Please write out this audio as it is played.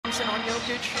decent on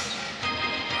Jokic.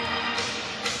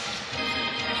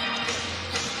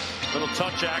 Little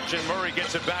touch action. Murray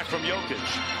gets it back from Jokic.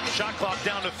 Shot clock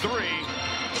down to 3.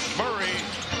 Murray,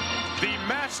 the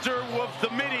master of the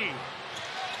midi.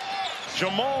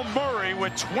 Jamal Murray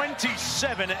with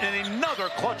 27 and another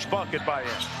clutch bucket by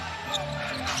him.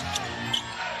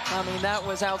 I mean, that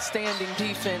was outstanding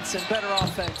defense and better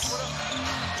offense.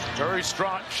 Murray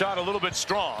shot a little bit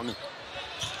strong.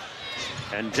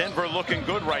 And Denver looking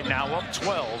good right now, up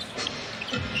 12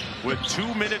 with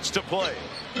 2 minutes to play.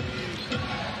 2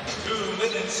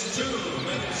 minutes.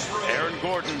 Aaron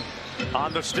Gordon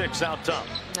on the sticks out top.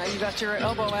 Now you got your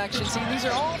elbow action. See, these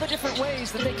are all the different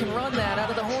ways that they can run that out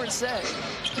of the horn set.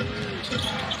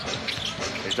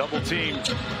 They double team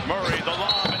Murray, the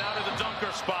lob, and out of the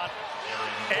dunker spot.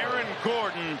 Aaron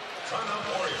Gordon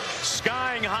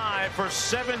skying high for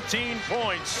 17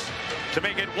 points to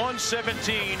make it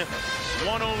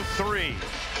 117-103.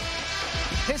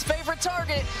 His favorite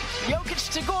target,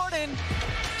 Jokic to Gordon,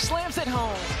 slams it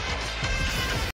home.